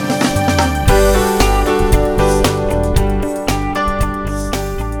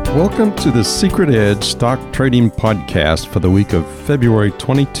Welcome to the Secret Edge Stock Trading Podcast for the week of February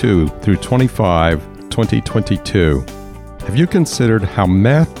 22 through 25, 2022. Have you considered how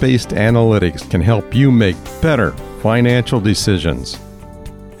math-based analytics can help you make better financial decisions?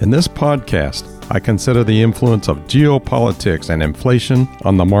 In this podcast, I consider the influence of geopolitics and inflation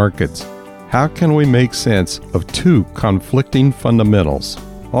on the markets. How can we make sense of two conflicting fundamentals?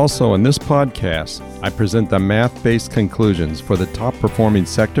 Also, in this podcast, I present the math-based conclusions for the top-performing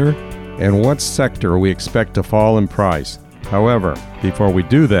sector and what sector we expect to fall in price. However, before we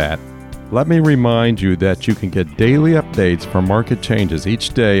do that, let me remind you that you can get daily updates for market changes each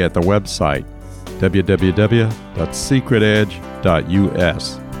day at the website,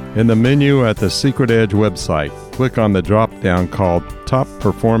 www.secretedge.us. In the menu at the Secret Edge website, click on the drop-down called Top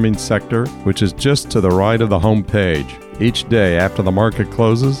Performing Sector, which is just to the right of the home page. Each day after the market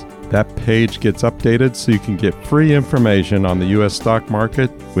closes, that page gets updated so you can get free information on the U.S. stock market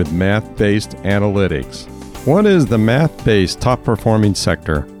with math-based analytics. What is the math-based top-performing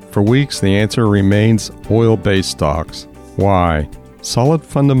sector? For weeks, the answer remains oil-based stocks. Why? Solid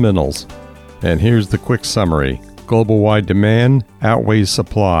fundamentals. And here's the quick summary. Global-wide demand outweighs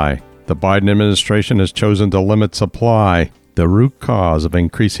supply. The Biden administration has chosen to limit supply, the root cause of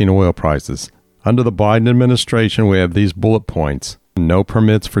increasing oil prices. Under the Biden administration, we have these bullet points. No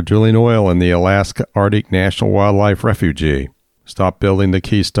permits for drilling oil in the Alaska Arctic National Wildlife Refuge. Stop building the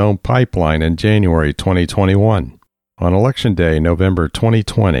Keystone Pipeline in January 2021. On Election Day, November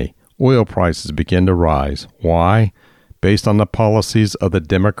 2020, oil prices begin to rise. Why? Based on the policies of the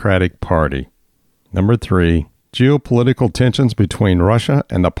Democratic Party. Number 3. Geopolitical tensions between Russia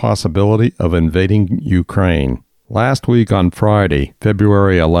and the possibility of invading Ukraine. Last week on Friday,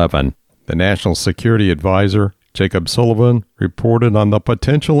 February 11, the National Security Advisor, Jacob Sullivan, reported on the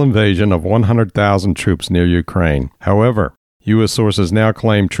potential invasion of 100,000 troops near Ukraine. However, U.S. sources now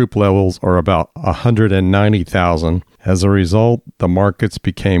claim troop levels are about 190,000. As a result, the markets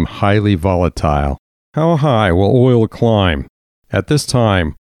became highly volatile. How high will oil climb? At this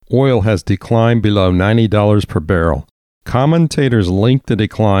time, oil has declined below $90 per barrel. Commentators link the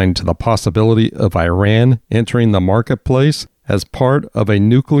decline to the possibility of Iran entering the marketplace as part of a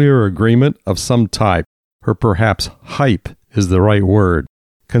nuclear agreement of some type, or perhaps hype is the right word.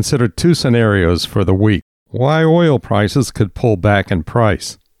 Consider two scenarios for the week. Why oil prices could pull back in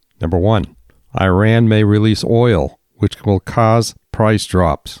price. Number 1, Iran may release oil, which will cause price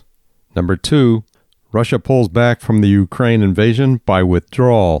drops. Number 2, Russia pulls back from the Ukraine invasion by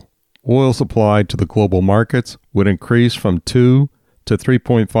withdrawal. Oil supply to the global markets would increase from 2 to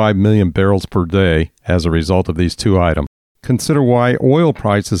 3.5 million barrels per day as a result of these two items. Consider why oil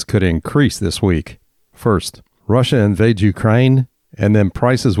prices could increase this week. First, Russia invades Ukraine, and then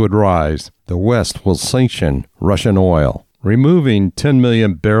prices would rise. The West will sanction Russian oil. Removing 10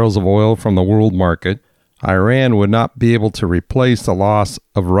 million barrels of oil from the world market, Iran would not be able to replace the loss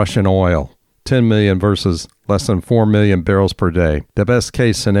of Russian oil. 10 million versus less than 4 million barrels per day. The best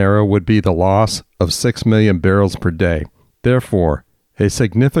case scenario would be the loss of 6 million barrels per day. Therefore, a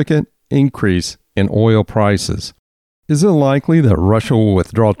significant increase in oil prices. Is it likely that Russia will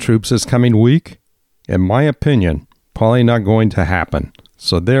withdraw troops this coming week? In my opinion, probably not going to happen.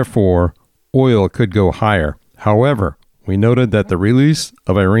 So therefore, oil could go higher. However, we noted that the release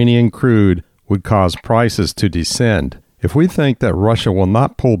of Iranian crude would cause prices to descend. If we think that Russia will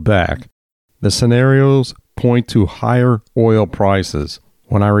not pull back, the scenarios point to higher oil prices.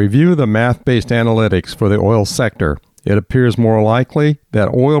 When I review the math-based analytics for the oil sector, it appears more likely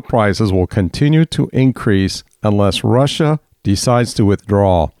that oil prices will continue to increase unless Russia decides to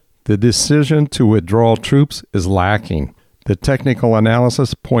withdraw. The decision to withdraw troops is lacking. The technical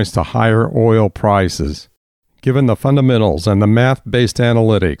analysis points to higher oil prices. Given the fundamentals and the math-based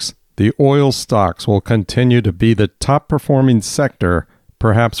analytics, the oil stocks will continue to be the top-performing sector,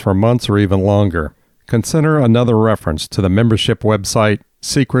 perhaps for months or even longer. Consider another reference to the membership website,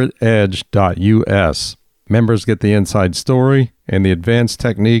 secretedge.us. Members get the inside story and the advanced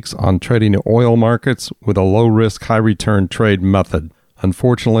techniques on trading oil markets with a low-risk, high-return trade method.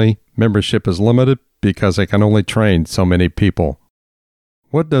 Unfortunately, membership is limited because it can only train so many people.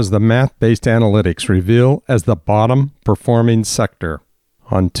 What does the math-based analytics reveal as the bottom-performing sector?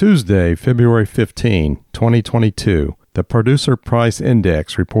 On Tuesday, February 15, 2022, the Producer Price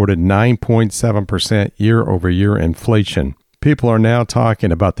Index reported 9.7% year-over-year inflation. People are now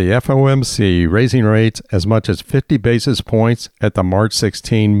talking about the FOMC raising rates as much as 50 basis points at the March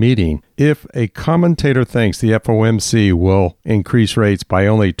 16 meeting. If a commentator thinks the FOMC will increase rates by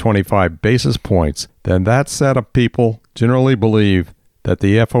only 25 basis points, then that set of people generally believe that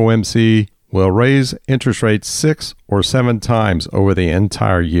the FOMC will raise interest rates 6 or 7 times over the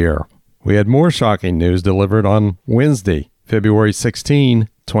entire year. We had more shocking news delivered on Wednesday, February 16,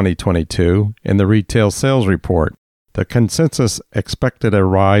 2022, in the retail sales report. The consensus expected a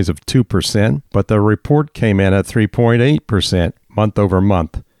rise of 2%, but the report came in at 3.8% month over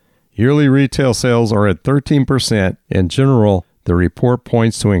month. Yearly retail sales are at 13%. In general, the report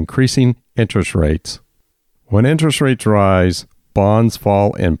points to increasing interest rates. When interest rates rise, bonds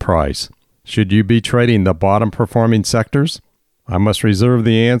fall in price. Should you be trading the bottom-performing sectors? I must reserve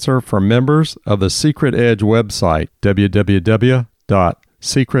the answer for members of the Secret Edge website,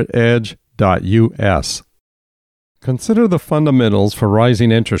 www.secretedge.us. Consider the fundamentals for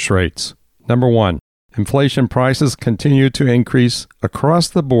rising interest rates. Number 1, inflation prices continue to increase across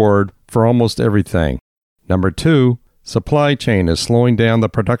the board for almost everything. Number 2, supply chain is slowing down the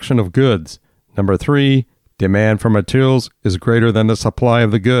production of goods. Number 3, demand for materials is greater than the supply of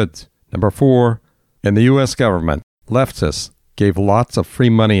the goods. Number 4, in the U.S. government, leftists gave lots of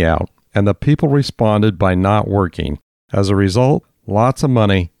free money out, and the people responded by not working. As a result, lots of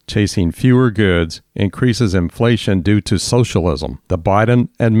money chasing fewer goods increases inflation due to socialism. The Biden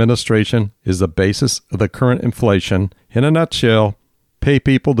administration is the basis of the current inflation. In a nutshell, pay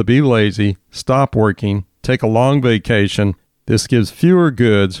people to be lazy, stop working, take a long vacation. This gives fewer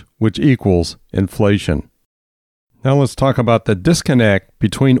goods, which equals inflation. Now let's talk about the disconnect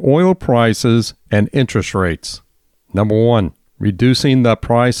between oil prices and interest rates. Number 1, reducing the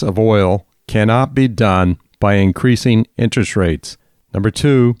price of oil cannot be done by increasing interest rates. Number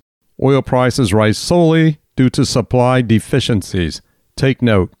 2, oil prices rise solely due to supply deficiencies. Take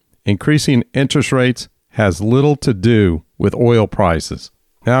note, increasing interest rates has little to do with oil prices.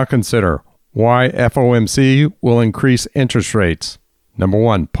 Now consider why FOMC will increase interest rates. Number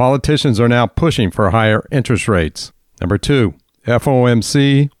 1, politicians are now pushing for higher interest rates. Number 2,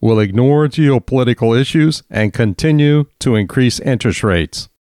 FOMC will ignore geopolitical issues and continue to increase interest rates.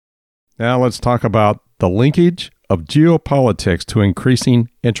 Now let's talk about the linkage of geopolitics to increasing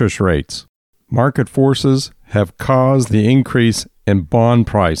interest rates. Market forces have caused the increase in bond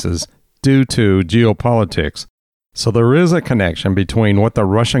prices due to geopolitics. So there is a connection between what the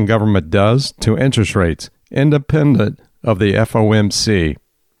Russian government does to interest rates, independent of the FOMC.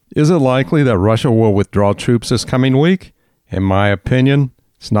 Is it likely that Russia will withdraw troops this coming week? In my opinion,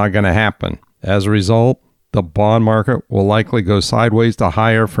 it's not going to happen. As a result, the bond market will likely go sideways to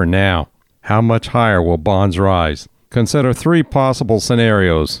higher for now. How much higher will bonds rise? Consider 3 possible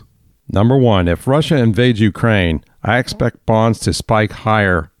scenarios. Number 1, if Russia invades Ukraine, I expect bonds to spike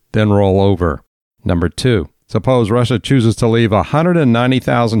higher, then roll over. Number 2, suppose Russia chooses to leave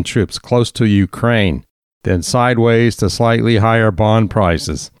 190,000 troops close to Ukraine, then sideways to slightly higher bond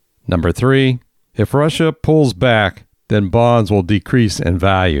prices. Number 3, if Russia pulls back, then bonds will decrease in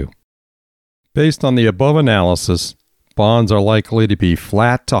value. Based on the above analysis, bonds are likely to be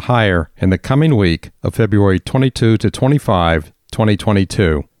flat to higher in the coming week of February 22 to 25,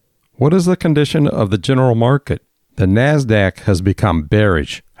 2022. What is the condition of the general market? The Nasdaq has become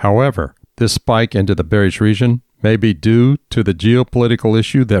bearish. However, this spike into the bearish region may be due to the geopolitical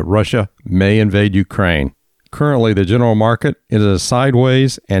issue that Russia may invade Ukraine. Currently, the general market is a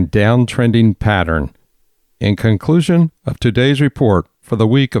sideways and downtrending pattern. In conclusion of today's report for the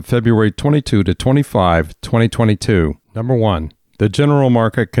week of February 22 to 25, 2022, Number 1, the general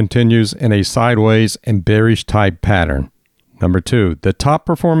market continues in a sideways and bearish type pattern. Number 2, the top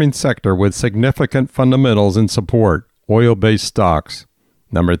performing sector with significant fundamentals in support, oil-based stocks.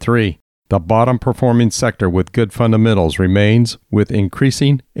 Number 3, the bottom performing sector with good fundamentals remains with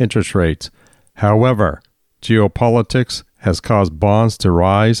increasing interest rates. However, geopolitics has caused bonds to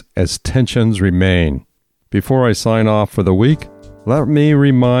rise as tensions remain. Before I sign off for the week, let me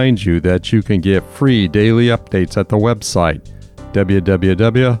remind you that you can get free daily updates at the website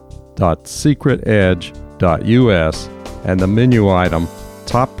www.secretedge.us and the menu item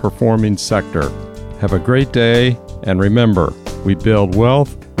Top Performing Sector. Have a great day, and remember, we build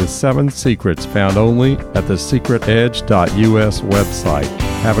wealth with 7 secrets found only at the secretedge.us website.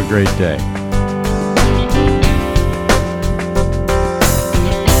 Have a great day.